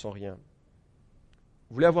sans rien.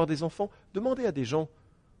 Vous voulez avoir des enfants? Demandez à des gens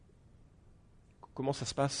comment ça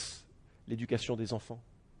se passe, l'éducation des enfants.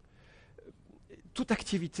 Toute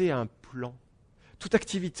activité a un plan. Toute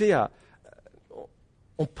activité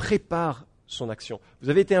on prépare son action. Vous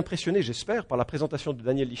avez été impressionné, j'espère, par la présentation de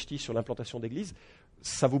Daniel Lichty sur l'implantation d'église.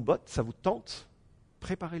 Ça vous botte, ça vous tente?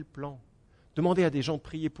 Préparez le plan. Demandez à des gens de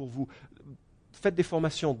prier pour vous. Faites des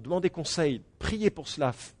formations, demandez conseil, priez pour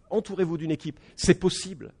cela. Entourez-vous d'une équipe. C'est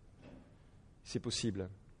possible. C'est possible.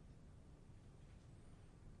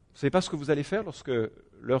 Vous ne savez pas ce que vous allez faire lorsque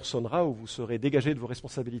l'heure sonnera où vous serez dégagé de vos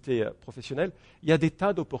responsabilités professionnelles? Il y a des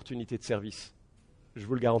tas d'opportunités de service, je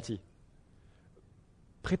vous le garantis.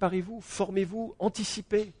 Préparez-vous, formez-vous,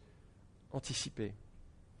 anticipez. Anticipez.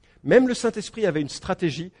 Même le Saint-Esprit avait une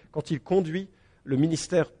stratégie quand il conduit le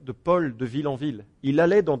ministère de Paul de ville en ville. Il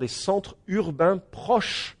allait dans des centres urbains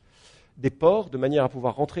proches des ports, de manière à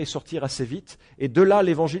pouvoir rentrer et sortir assez vite. Et de là,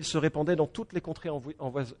 l'évangile se répandait dans toutes les contrées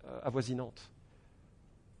avoisinantes.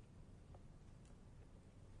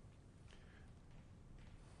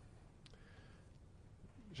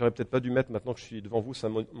 J'aurais peut-être pas dû mettre, maintenant que je suis devant vous, ça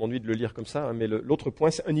m'ennuie de le lire comme ça, mais l'autre point,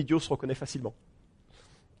 c'est un idiot se reconnaît facilement.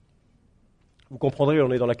 Vous comprendrez,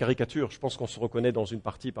 on est dans la caricature, je pense qu'on se reconnaît dans une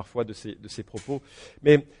partie parfois de ses propos.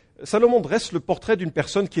 Mais Salomon dresse le portrait d'une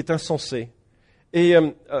personne qui est insensée. Et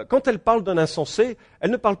quand elle parle d'un insensé, elle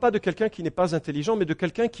ne parle pas de quelqu'un qui n'est pas intelligent, mais de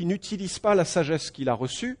quelqu'un qui n'utilise pas la sagesse qu'il a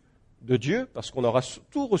reçue de Dieu, parce qu'on aura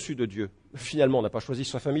tout reçu de Dieu. Finalement, on n'a pas choisi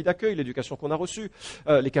sa famille d'accueil, l'éducation qu'on a reçue,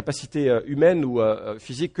 les capacités humaines ou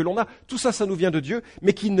physiques que l'on a. Tout ça, ça nous vient de Dieu,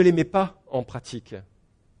 mais qui ne les met pas en pratique.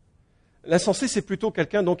 L'insensé, c'est plutôt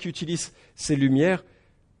quelqu'un donc qui utilise ses lumières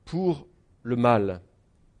pour le mal.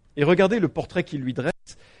 Et regardez le portrait qu'il lui dresse.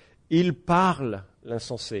 Il parle,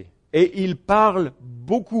 l'insensé, et il parle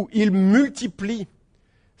beaucoup, il multiplie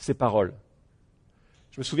ses paroles.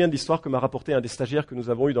 Je me souviens de l'histoire que m'a rapporté un des stagiaires que nous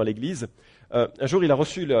avons eu dans l'église. Un jour, il a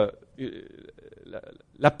reçu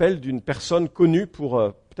l'appel d'une personne connue pour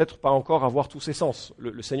peut-être pas encore avoir tous ses sens.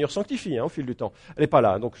 Le Seigneur sanctifie au fil du temps. Elle n'est pas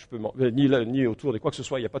là, donc je peux ni autour de quoi que ce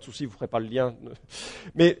soit, il n'y a pas de souci, vous ne ferez pas le lien.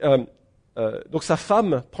 Mais donc sa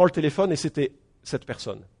femme prend le téléphone et c'était cette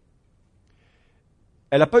personne.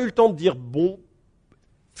 Elle n'a pas eu le temps de dire bon,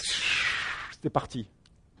 c'était parti.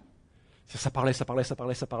 Ça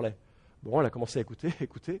parlait. Bon, elle a commencé à écouter.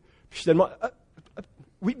 Puis finalement,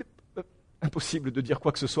 oui, mais impossible de dire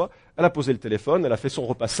quoi que ce soit. Elle a posé le téléphone, elle a fait son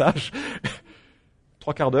repassage.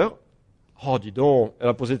 3 quarts d'heure. Oh, dis donc, elle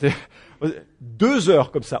a posé le téléphone. 2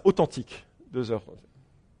 heures comme ça, authentique. 2 heures.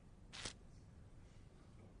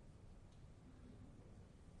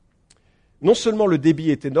 Non seulement le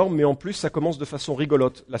débit est énorme, mais en plus ça commence de façon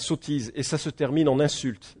rigolote, la sottise, et ça se termine en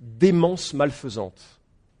insulte, démence malfaisante.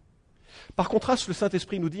 Par contraste, le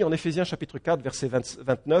Saint-Esprit nous dit en Éphésiens chapitre 4, verset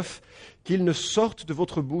 29, qu'il ne sorte de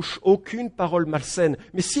votre bouche aucune parole malsaine,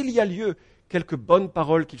 mais s'il y a lieu, quelques bonnes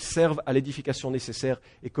paroles qui servent à l'édification nécessaire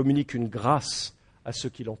et communiquent une grâce à ceux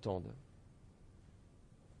qui l'entendent.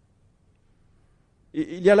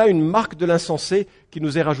 Et il y a là une marque de l'insensé qui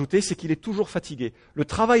nous est rajoutée, c'est qu'il est toujours fatigué. Le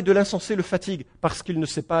travail de l'insensé le fatigue parce qu'il ne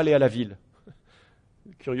sait pas aller à la ville.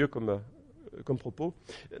 Curieux comme propos.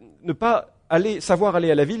 Ne pas savoir aller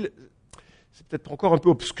à la ville, c'est peut-être encore un peu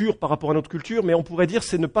obscur par rapport à notre culture, mais on pourrait dire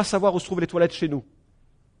c'est ne pas savoir où se trouvent les toilettes chez nous.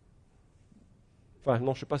 Enfin,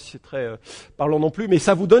 non, je ne sais pas si c'est très parlant non plus, mais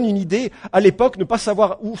ça vous donne une idée. À l'époque, ne pas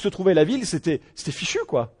savoir où se trouvait la ville, c'était fichu,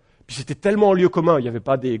 quoi. Puis c'était tellement en lieu commun, il n'y avait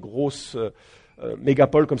pas des grosses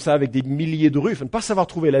mégapoles comme ça avec des milliers de rues. Enfin, ne pas savoir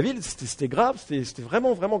trouver la ville, c'était grave, c'était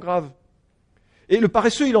vraiment, vraiment grave. Et le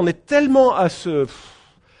paresseux, il en est tellement à ce...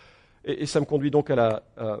 Et ça me conduit donc à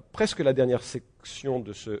presque la dernière section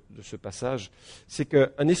de ce passage, c'est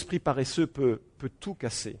qu'un esprit paresseux peut tout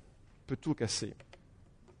casser.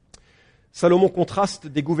 Salomon contraste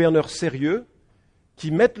des gouverneurs sérieux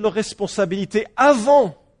qui mettent leurs responsabilités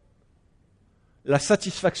avant la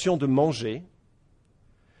satisfaction de manger,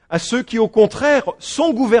 à ceux qui, au contraire,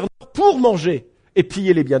 sont gouverneurs pour manger et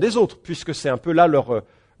piller les biens des autres, puisque c'est un peu là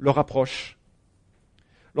leur approche.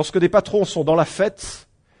 Lorsque des patrons sont dans la fête,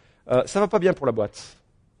 ça ne va pas bien pour la boîte.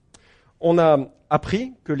 On a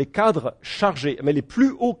appris que les cadres chargés, mais les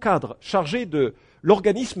plus hauts cadres chargés de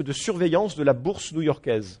l'organisme de surveillance de la bourse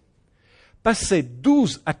new-yorkaise, passaient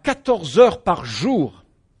 12 à 14 heures par jour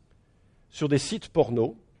sur des sites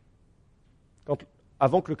porno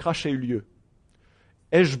avant que le crash ait eu lieu.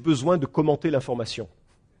 Ai-je besoin de commenter l'information ?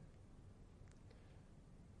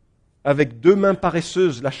 Avec 2 mains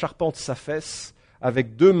paresseuses, la charpente s'affaisse.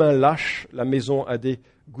 Avec 2 mains lâches, la maison a des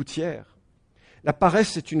gouttières. La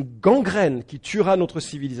paresse est une gangrène qui tuera notre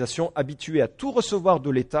civilisation habituée à tout recevoir de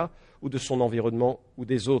l'État ou de son environnement ou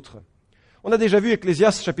des autres. On a déjà vu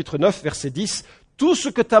Ecclésiaste chapitre 9, verset 10. « Tout ce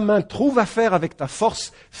que ta main trouve à faire avec ta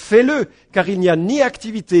force, fais-le, car il n'y a ni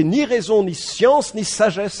activité, ni raison, ni science, ni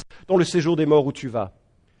sagesse dans le séjour des morts où tu vas. »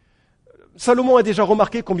 Salomon a déjà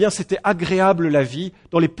remarqué combien c'était agréable la vie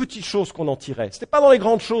dans les petites choses qu'on en tirait. Ce n'était pas dans les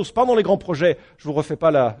grandes choses, pas dans les grands projets. Je ne vous refais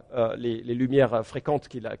pas les lumières fréquentes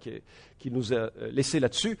qu'il nous a laissées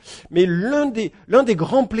là-dessus. Mais l'un des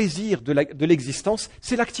grands plaisirs de l'existence,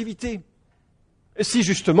 c'est l'activité. Et si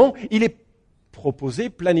justement, il est proposé,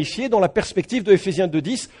 planifié dans la perspective de Éphésiens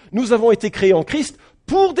 2.10, nous avons été créés en Christ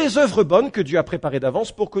pour des œuvres bonnes que Dieu a préparées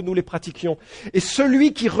d'avance pour que nous les pratiquions. Et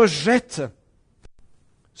celui qui rejette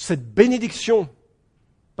cette bénédiction,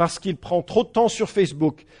 parce qu'il prend trop de temps sur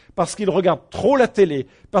Facebook, parce qu'il regarde trop la télé,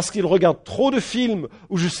 parce qu'il regarde trop de films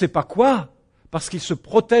ou je ne sais pas quoi, parce qu'il se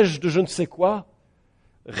protège de je ne sais quoi,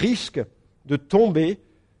 risque de tomber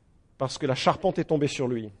parce que la charpente est tombée sur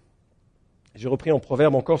lui. J'ai repris en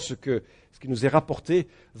proverbe encore ce qui nous est rapporté.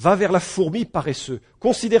 Va vers la fourmi paresseux,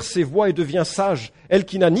 considère ses voies et deviens sage, elle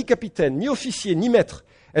qui n'a ni capitaine, ni officier, ni maître.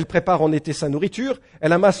 Elle prépare en été sa nourriture,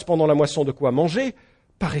 elle amasse pendant la moisson de quoi manger.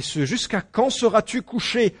 Paresseux, jusqu'à quand seras-tu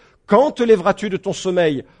couché ? Quand te lèveras-tu de ton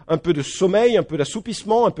sommeil ? Un peu de sommeil, un peu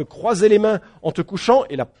d'assoupissement, un peu croiser les mains en te couchant,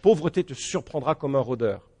 et la pauvreté te surprendra comme un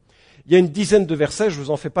rôdeur. Il y a une dizaine de versets, je ne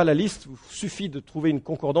vous en fais pas la liste, il suffit de trouver une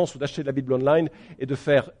concordance ou d'acheter de la Bible online et de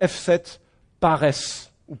faire F7,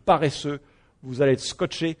 paresse ou paresseux. Vous allez être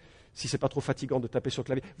scotché, si ce n'est pas trop fatigant de taper sur le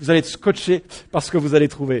clavier, vous allez être scotché parce que vous allez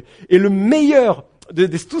trouver. Et le meilleur de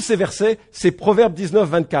tous ces versets, c'est Proverbe 19,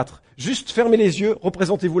 24. Juste fermez les yeux,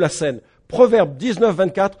 représentez-vous la scène. Proverbe 19,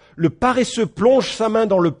 24, le paresseux plonge sa main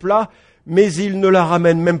dans le plat, mais il ne la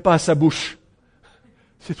ramène même pas à sa bouche.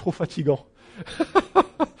 C'est trop fatigant.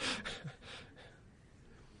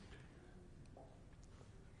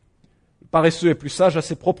 Le paresseux est plus sage à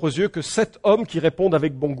ses propres yeux que 7 hommes qui répondent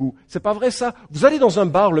avec bon goût. C'est pas vrai ça ? Vous allez dans un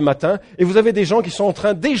bar le matin et vous avez des gens qui sont en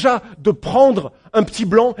train déjà de prendre un petit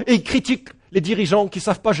blanc et ils critiquent les dirigeants qui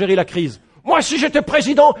savent pas gérer la crise. Moi, si j'étais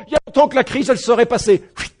président, il y a longtemps que la crise, elle serait passée.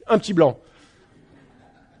 Un petit blanc.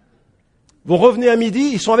 Vous revenez à midi,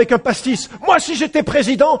 ils sont avec un pastis. Moi, si j'étais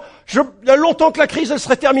président, il y a longtemps que la crise, elle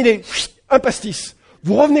serait terminée. Un pastis.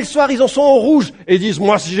 Vous revenez le soir, ils en sont au rouge et disent,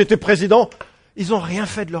 moi, si j'étais président, ils n'ont rien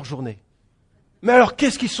fait de leur journée. Mais alors,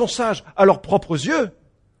 qu'est-ce qu'ils sont sages ? À leurs propres yeux.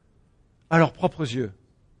 À leurs propres yeux.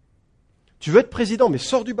 Tu veux être président, mais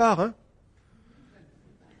sors du bar, hein.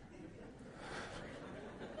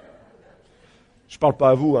 Je ne parle pas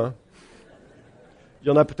à vous, hein. Il y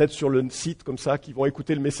en a peut-être sur le site comme ça qui vont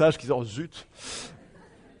écouter le message, qui disent « Oh zut !»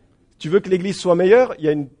 Tu veux que l'église soit meilleure ? Il y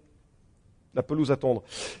a la pelouse à tondre.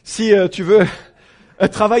 Si tu veux un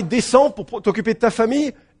travail décent pour t'occuper de ta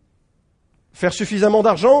famille, faire suffisamment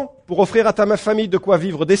d'argent pour offrir à ta famille de quoi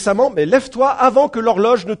vivre décemment, mais lève-toi avant que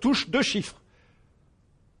l'horloge ne touche 2 chiffres.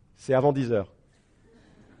 C'est avant 10 heures.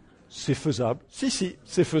 C'est faisable. Si,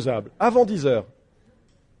 c'est faisable. Avant 10 heures.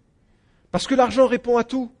 Parce que l'argent répond à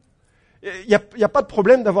tout. Il n'y a pas de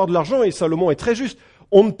problème d'avoir de l'argent, et Salomon est très juste.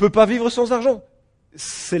 On ne peut pas vivre sans argent.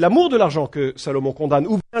 C'est l'amour de l'argent que Salomon condamne,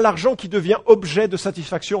 ou bien l'argent qui devient objet de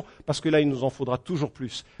satisfaction, parce que là, il nous en faudra toujours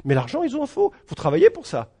plus. Mais l'argent, il en faut. Il faut travailler pour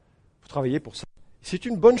ça. C'est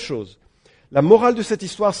une bonne chose. La morale de cette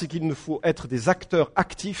histoire, c'est qu'il nous faut être des acteurs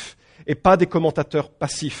actifs et pas des commentateurs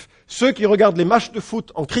passifs. Ceux qui regardent les matchs de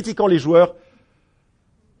foot en critiquant les joueurs,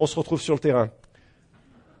 on se retrouve sur le terrain.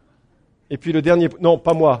 Et puis le dernier, non,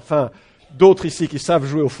 pas moi, d'autres ici qui savent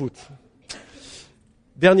jouer au foot.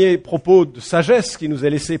 Dernier propos de sagesse qui nous est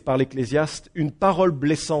laissé par l'Ecclésiaste, une parole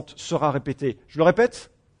blessante sera répétée. Je le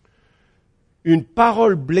répète, une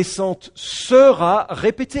parole blessante sera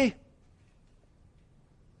répétée.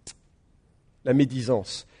 La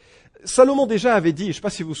médisance. Salomon déjà avait dit, je ne sais pas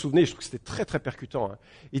si vous vous souvenez, je trouve que c'était très très percutant,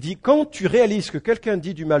 il dit, quand tu réalises que quelqu'un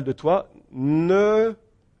dit du mal de toi, ne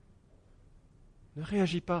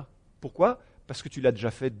réagis pas. Pourquoi ? Parce que tu l'as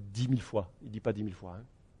déjà fait 10 000 fois. Il ne dit pas 10 000 fois.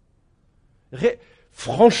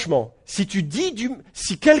 Franchement, si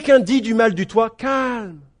quelqu'un dit du mal de toi,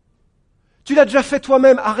 calme. Tu l'as déjà fait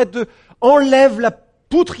toi-même, enlève la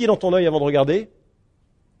poutre qui est dans ton œil avant de regarder.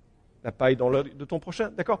 La paille dans l'œil de ton prochain,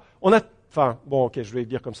 d'accord ? Je vais le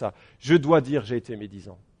dire comme ça. Je dois dire, j'ai été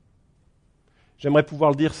médisant. J'aimerais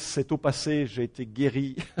pouvoir le dire, c'est au passé, j'ai été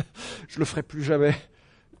guéri, je le ferai plus jamais.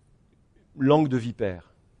 Langue de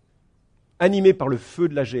vipère, animé par le feu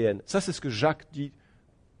de la géhenne. Ça, c'est ce que Jacques dit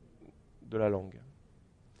de la langue.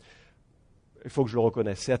 Il faut que je le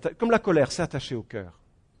reconnaisse. Comme la colère, c'est attaché au cœur.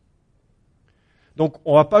 Donc,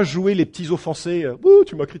 on ne va pas jouer les petits offensés. «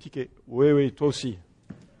 Tu m'as critiqué. » Oui, toi aussi.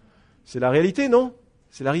 C'est la réalité, non ?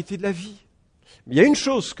 C'est la réalité de la vie. Mais il y a une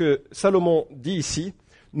chose que Salomon dit ici,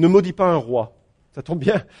 ne maudis pas un roi. Ça tombe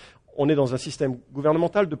bien, on est dans un système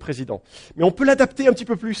gouvernemental de président. Mais on peut l'adapter un petit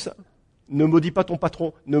peu plus. Ne maudis pas ton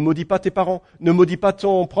patron, ne maudis pas tes parents, ne maudis pas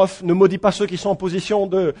ton prof, ne maudis pas ceux qui sont en position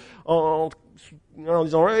en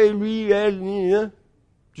disant hey, lui, elle, hein.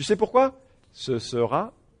 Tu sais pourquoi ? Ce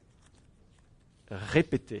sera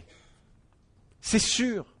répété. C'est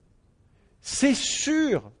sûr,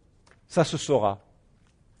 ça se saura.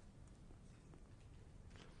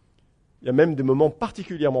 Il y a même des moments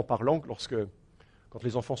particulièrement parlants quand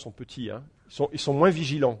les enfants sont petits, ils sont moins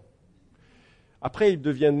vigilants. Après,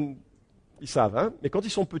 ils savent, mais quand ils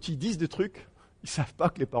sont petits, ils disent des trucs, ils ne savent pas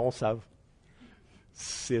que les parents savent.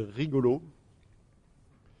 C'est rigolo.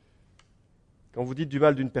 Quand vous dites du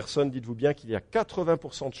mal d'une personne, dites-vous bien qu'il y a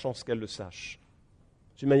 80% de chances qu'elle le sache.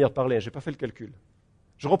 C'est une manière de parler, je n'ai pas fait le calcul.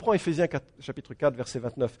 Je reprends Éphésiens chapitre 4, verset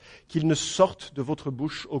 29. « Qu'il ne sorte de votre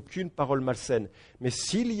bouche aucune parole malsaine, mais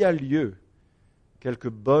s'il y a lieu, quelques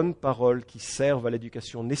bonnes paroles qui servent à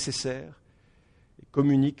l'éducation nécessaire et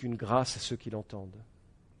communiquent une grâce à ceux qui l'entendent. »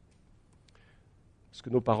 Est-ce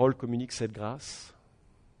que nos paroles communiquent cette grâce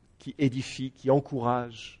qui édifie, qui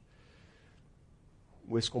encourage,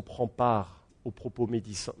 ou est-ce qu'on prend part aux propos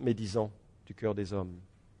médisants du cœur des hommes ?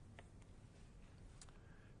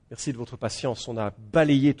 Merci de votre patience. On a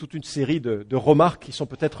balayé toute une série de remarques qui sont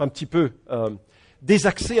peut-être un petit peu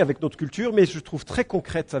désaxées avec notre culture, mais je trouve très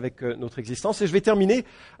concrètes avec notre existence. Et je vais terminer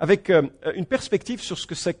avec une perspective sur ce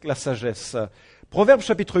que c'est que la sagesse. Proverbe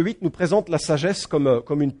chapitre 8 nous présente la sagesse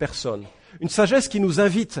comme une personne. Une sagesse qui nous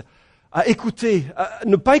invite à écouter, à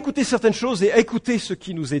ne pas écouter certaines choses et à écouter ce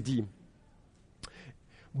qui nous est dit.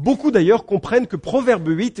 Beaucoup d'ailleurs comprennent que Proverbe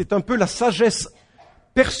 8 est un peu la sagesse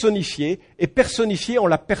personnifiée en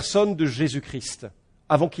la personne de Jésus-Christ,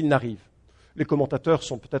 avant qu'il n'arrive. Les commentateurs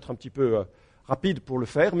sont peut-être un petit peu rapides pour le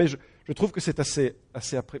faire, mais je trouve que c'est assez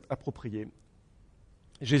approprié.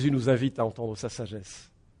 Jésus nous invite à entendre sa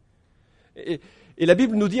sagesse. Et la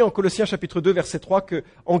Bible nous dit en Colossiens chapitre 2, verset 3,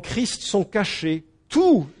 qu'en Christ sont cachés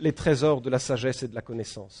tous les trésors de la sagesse et de la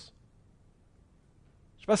connaissance.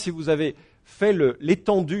 Je ne sais pas si vous avez fait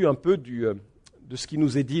l'étendue un peu de ce qui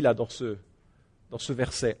nous est dit là dans ce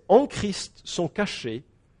verset. En Christ sont cachés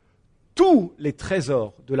tous les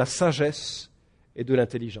trésors de la sagesse et de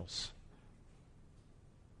l'intelligence.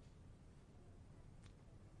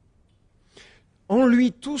 En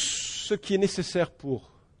lui, tout ce qui est nécessaire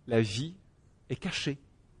pour la vie est caché,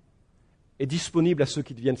 est disponible à ceux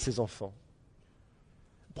qui deviennent ses enfants.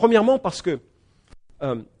 Premièrement parce que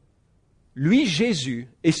lui, Jésus,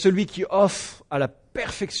 est celui qui offre à la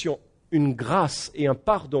perfection une grâce et un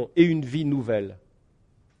pardon et une vie nouvelle.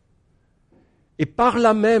 Et par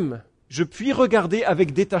là même, je puis regarder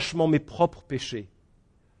avec détachement mes propres péchés.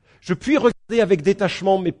 Je puis regarder avec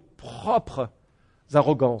détachement mes propres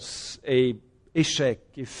arrogances et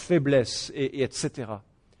échecs et faiblesses, et etc.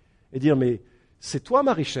 Et dire, mais c'est toi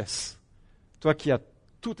ma richesse, toi qui as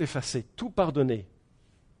tout effacé, tout pardonné.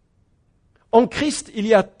 En Christ, il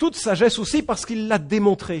y a toute sagesse aussi parce qu'il l'a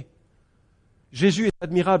démontré. Jésus est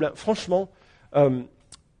admirable. Franchement,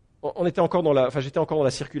 j'étais encore dans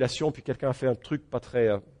la circulation, puis quelqu'un a fait un truc pas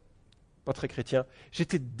très chrétien.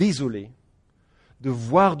 J'étais désolé de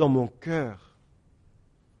voir dans mon cœur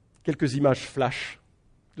quelques images flash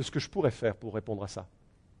de ce que je pourrais faire pour répondre à ça.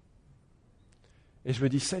 Et je me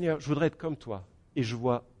dis, Seigneur, je voudrais être comme toi. Et je ne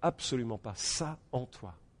vois absolument pas ça en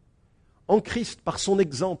toi. En Christ, par son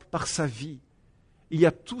exemple, par sa vie, il y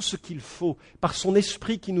a tout ce qu'il faut, par son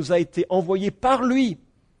esprit qui nous a été envoyé par lui,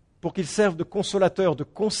 pour qu'il serve de consolateur, de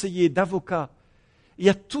conseiller, d'avocat. Il y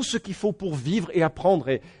a tout ce qu'il faut pour vivre et apprendre,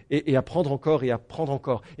 et apprendre encore, et apprendre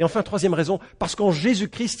encore. Et enfin, troisième raison, parce qu'en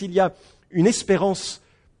Jésus-Christ, il y a une espérance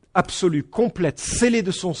absolue, complète, scellée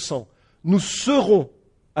de son sang, Nous serons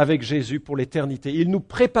avec Jésus pour l'éternité. Il nous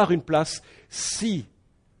prépare une place si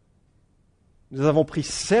nous avons pris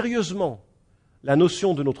sérieusement la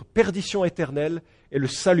notion de notre perdition éternelle et le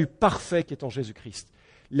salut parfait qui est en Jésus-Christ.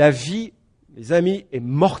 La vie, mes amis, est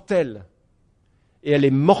mortelle. Et elle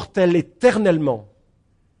est mortelle éternellement.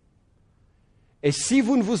 Et si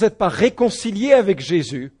vous ne vous êtes pas réconciliés avec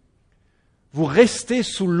Jésus, vous restez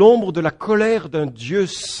sous l'ombre de la colère d'un Dieu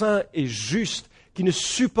saint et juste qui ne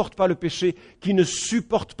supporte pas le péché, qui ne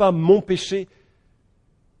supporte pas mon péché.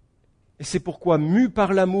 Et c'est pourquoi, mu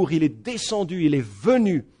par l'amour, il est descendu, il est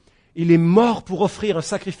venu, il est mort pour offrir un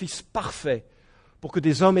sacrifice parfait, pour que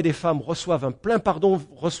des hommes et des femmes reçoivent un plein pardon,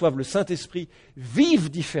 reçoivent le Saint-Esprit, vivent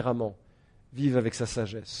différemment, vivent avec sa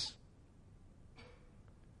sagesse.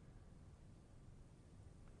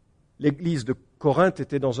 L'église de Corinthe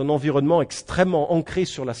était dans un environnement extrêmement ancré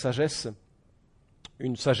sur la sagesse,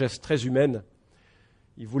 une sagesse très humaine.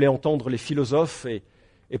 Il voulait entendre les philosophes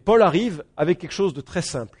et Paul arrive avec quelque chose de très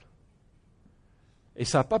simple. Et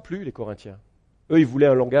ça n'a pas plu, les Corinthiens. Eux, ils voulaient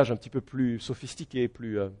un langage un petit peu plus sophistiqué,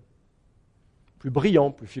 plus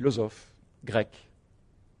brillant, plus philosophe, grec,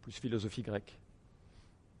 plus philosophie grecque.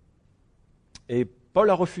 Et Paul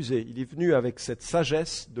a refusé. Il est venu avec cette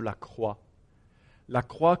sagesse de la croix. La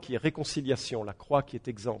croix qui est réconciliation, la croix qui est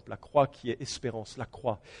exemple, la croix qui est espérance, la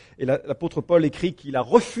croix. Et l'apôtre Paul écrit qu'il a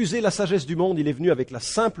refusé la sagesse du monde, il est venu avec la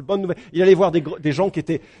simple bonne nouvelle. Il allait voir des gens qui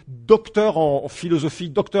étaient docteurs en philosophie,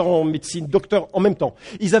 docteurs en médecine, docteurs en même temps.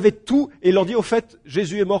 Ils avaient tout et il leur dit, au fait,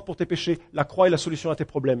 Jésus est mort pour tes péchés, la croix est la solution à tes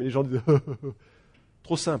problèmes. Et les gens disent,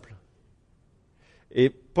 trop simple. Et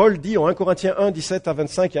Paul dit en 1 Corinthiens 1, 17 à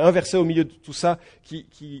 25, il y a un verset au milieu de tout ça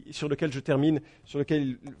sur lequel je termine, sur lequel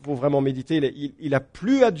il faut vraiment méditer. Il a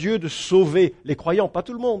plu à Dieu de sauver les croyants, pas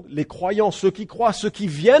tout le monde, les croyants, ceux qui croient, ceux qui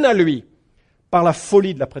viennent à lui, par la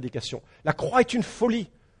folie de la prédication. La croix est une folie.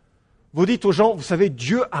 Vous dites aux gens, vous savez,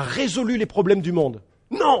 Dieu a résolu les problèmes du monde.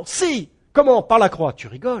 Non, si. Comment? Par la croix. Tu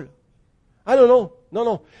rigoles. Ah non.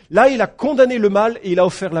 Là, il a condamné le mal et il a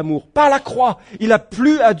offert l'amour. Par la croix, il a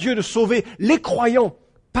plu à Dieu de sauver les croyants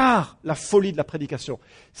par la folie de la prédication.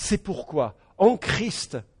 C'est pourquoi, en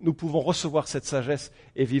Christ, nous pouvons recevoir cette sagesse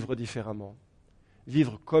et vivre différemment.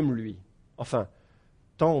 Vivre comme lui. Enfin,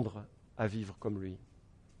 tendre à vivre comme lui.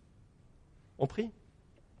 On prie?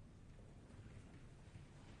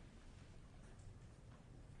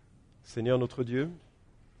 Seigneur notre Dieu,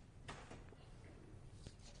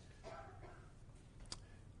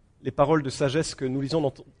 les paroles de sagesse que nous lisons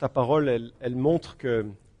dans ta parole, elles montrent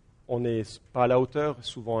qu'on n'est pas à la hauteur,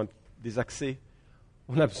 souvent des accès.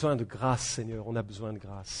 On a besoin de grâce, Seigneur, on a besoin de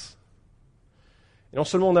grâce. Et non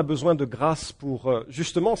seulement on a besoin de grâce pour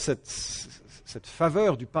justement cette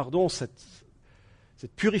faveur du pardon, cette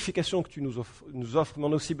purification que tu nous offres, mais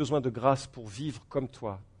on a aussi besoin de grâce pour vivre comme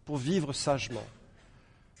toi, pour vivre sagement.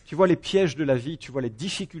 Tu vois les pièges de la vie, tu vois les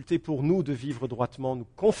difficultés pour nous de vivre droitement. Nous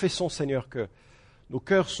confessons, Seigneur, que nos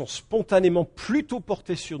cœurs sont spontanément plutôt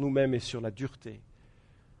portés sur nous-mêmes et sur la dureté.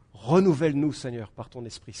 Renouvelle-nous, Seigneur, par ton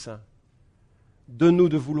Esprit Saint. Donne-nous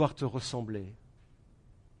de vouloir te ressembler.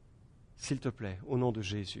 S'il te plaît, au nom de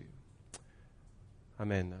Jésus.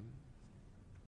 Amen.